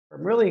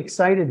I'm really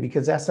excited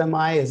because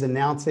SMI is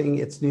announcing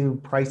its new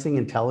pricing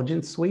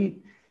intelligence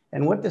suite.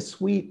 And what the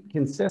suite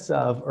consists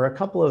of are a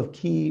couple of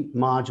key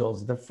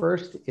modules. The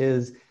first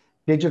is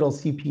digital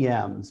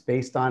CPMs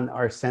based on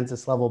our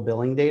census level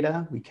billing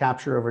data. We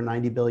capture over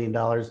 $90 billion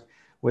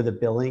worth of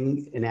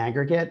billing in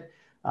aggregate.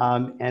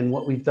 And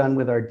what we've done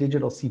with our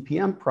digital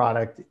CPM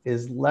product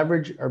is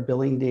leverage our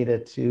billing data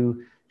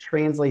to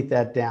translate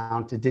that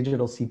down to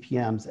digital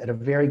CPMs at a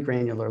very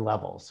granular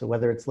level. So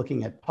whether it's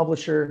looking at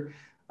publisher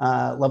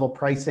level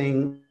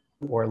pricing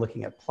or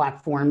looking at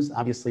platforms,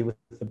 obviously with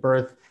the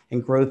birth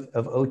and growth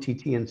of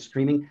OTT and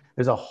streaming,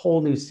 there's a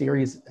whole new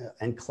series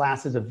and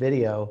classes of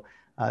video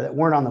that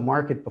weren't on the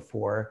market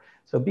before.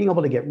 So being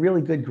able to get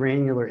really good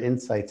granular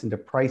insights into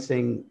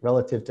pricing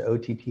relative to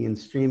OTT and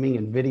streaming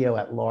and video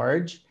at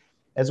large,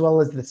 as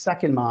well as the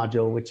second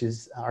module, which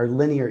is our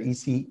linear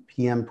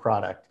eCPM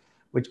product,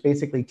 which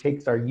basically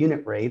takes our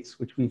unit rates,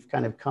 which we've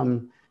kind of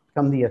come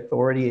the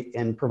authority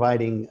in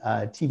providing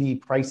TV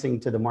pricing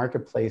to the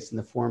marketplace in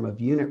the form of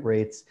unit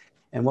rates.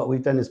 And what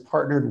we've done is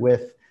partnered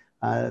with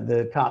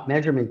the top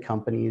measurement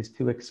companies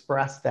to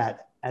express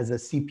that as a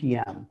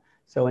CPM.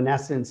 So in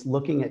essence,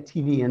 looking at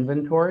TV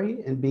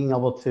inventory and being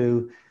able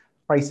to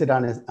price it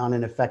on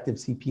an effective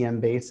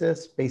CPM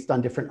basis based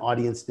on different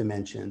audience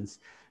dimensions.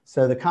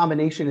 So the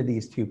combination of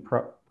these two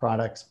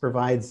products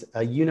provides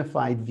a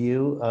unified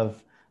view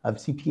of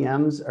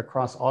CPMs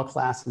across all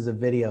classes of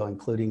video,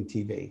 including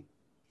TV.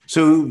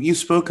 So you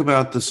spoke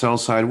about the sell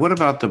side. What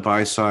about the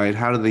buy side?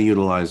 How do they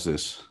utilize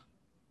this?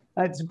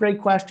 It's a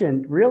great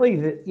question. Really,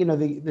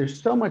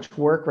 there's so much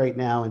work right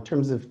now in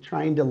terms of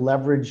trying to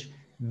leverage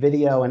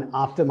video and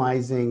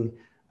optimizing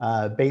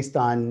based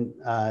on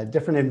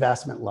different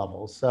investment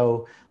levels.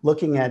 So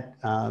looking at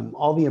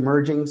all the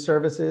emerging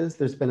services,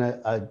 there's been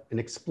an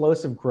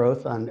explosive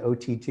growth on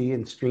OTT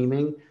and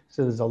streaming.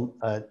 So there's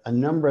a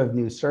number of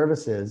new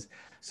services.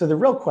 So the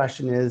real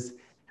question is,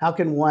 how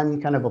can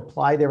one kind of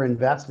apply their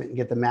investment and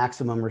get the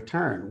maximum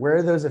return? Where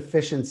are those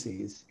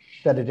efficiencies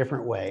said a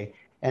different way?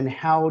 And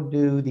how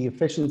do the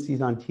efficiencies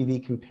on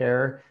TV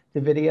compare to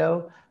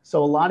video?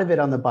 So a lot of it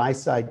on the buy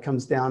side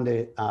comes down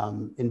to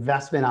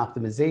investment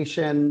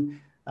optimization,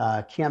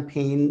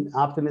 campaign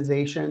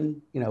optimization,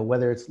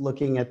 whether it's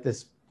looking at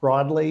this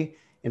broadly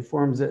in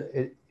terms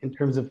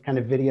of kind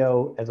of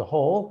video as a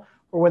whole,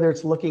 or whether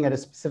it's looking at a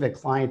specific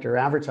client or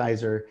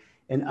advertiser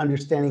and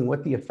understanding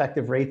what the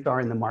effective rates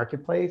are in the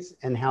marketplace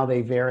and how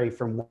they vary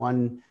from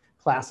one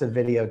class of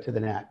video to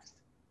the next.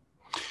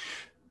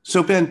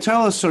 So Ben,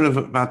 tell us sort of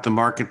about the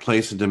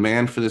marketplace, the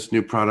demand for this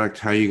new product,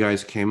 how you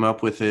guys came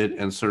up with it,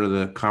 and sort of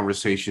the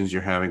conversations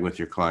you're having with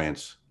your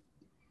clients.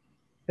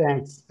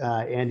 Thanks,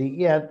 Andy.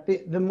 Yeah,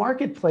 the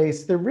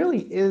marketplace, there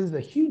really is a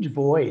huge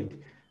void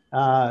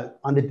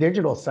on the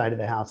digital side of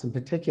the house in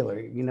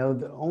particular.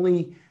 The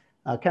only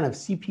kind of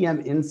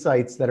CPM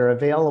insights that are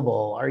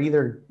available are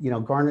either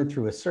garnered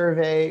through a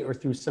survey or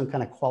through some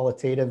kind of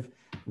qualitative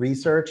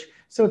research.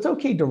 So it's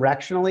okay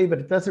directionally, but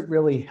it doesn't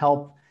really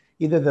help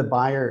either the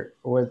buyer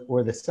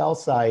or the sell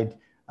side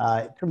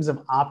in terms of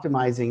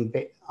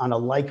optimizing on a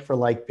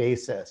like-for-like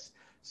basis.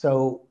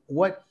 So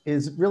what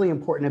is really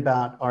important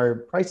about our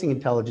pricing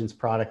intelligence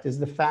product is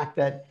the fact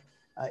that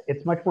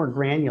it's much more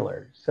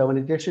granular. So in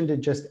addition to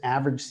just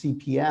average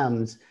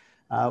CPMs,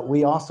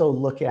 we also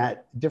look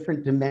at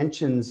different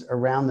dimensions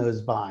around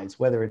those buys,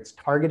 whether it's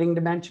targeting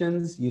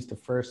dimensions used to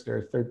first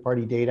or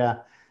third-party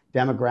data,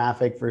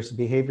 demographic versus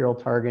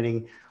behavioral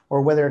targeting,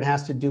 or whether it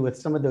has to do with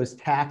some of those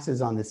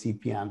taxes on the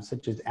CPM,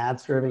 such as ad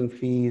serving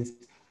fees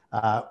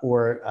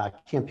or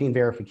campaign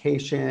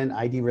verification,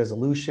 ID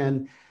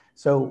resolution.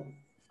 So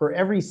for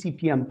every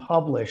CPM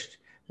published,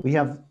 we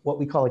have what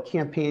we call a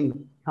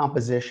campaign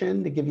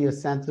composition to give you a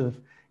sense of,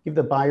 give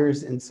the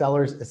buyers and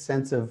sellers a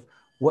sense of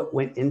what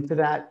went into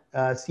that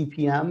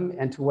CPM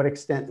and to what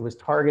extent it was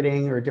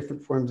targeting or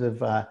different forms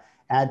of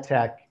ad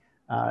tech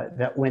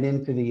that went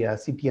into the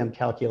CPM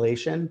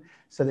calculation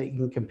so that you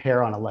can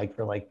compare on a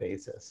like-for-like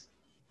basis.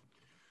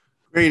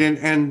 Great,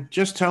 and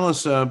just tell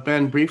us,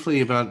 Ben, briefly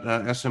about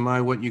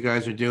SMI, what you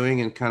guys are doing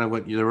and kind of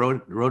what the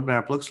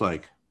roadmap looks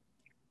like.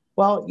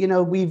 Well,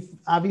 we've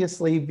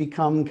obviously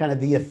become kind of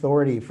the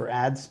authority for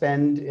ad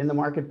spend in the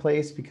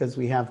marketplace because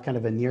we have kind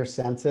of a near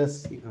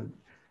census,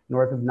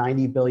 north of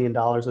 $90 billion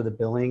worth of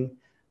billing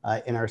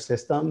in our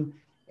system.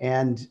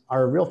 And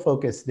our real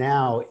focus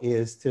now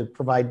is to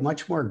provide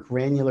much more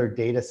granular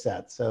data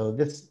sets. So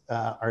this,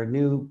 our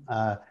new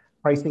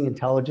pricing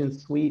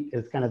intelligence suite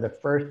is kind of the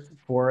first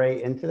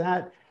foray into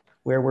that,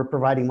 where we're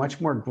providing much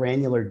more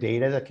granular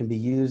data that can be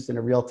used in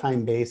a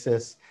real-time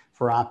basis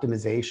for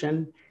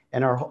optimization.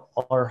 And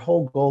our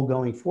whole goal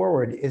going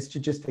forward is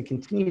to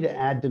continue to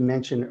add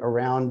dimension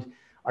around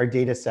our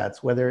data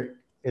sets, whether it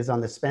is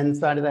on the spend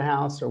side of the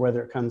house or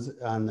whether it comes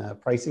on the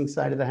pricing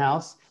side of the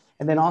house.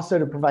 And then also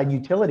to provide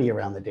utility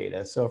around the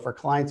data. So if our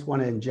clients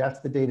want to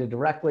ingest the data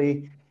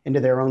directly into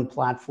their own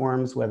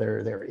platforms,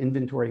 whether they're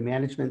inventory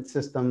management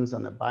systems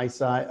on the buy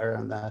side or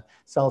on the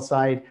sell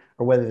side,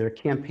 or whether they're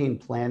campaign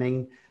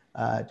planning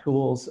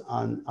tools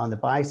on the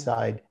buy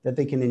side, that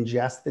they can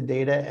ingest the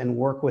data and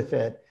work with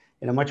it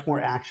in a much more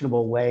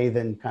actionable way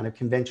than kind of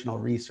conventional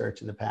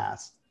research in the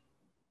past.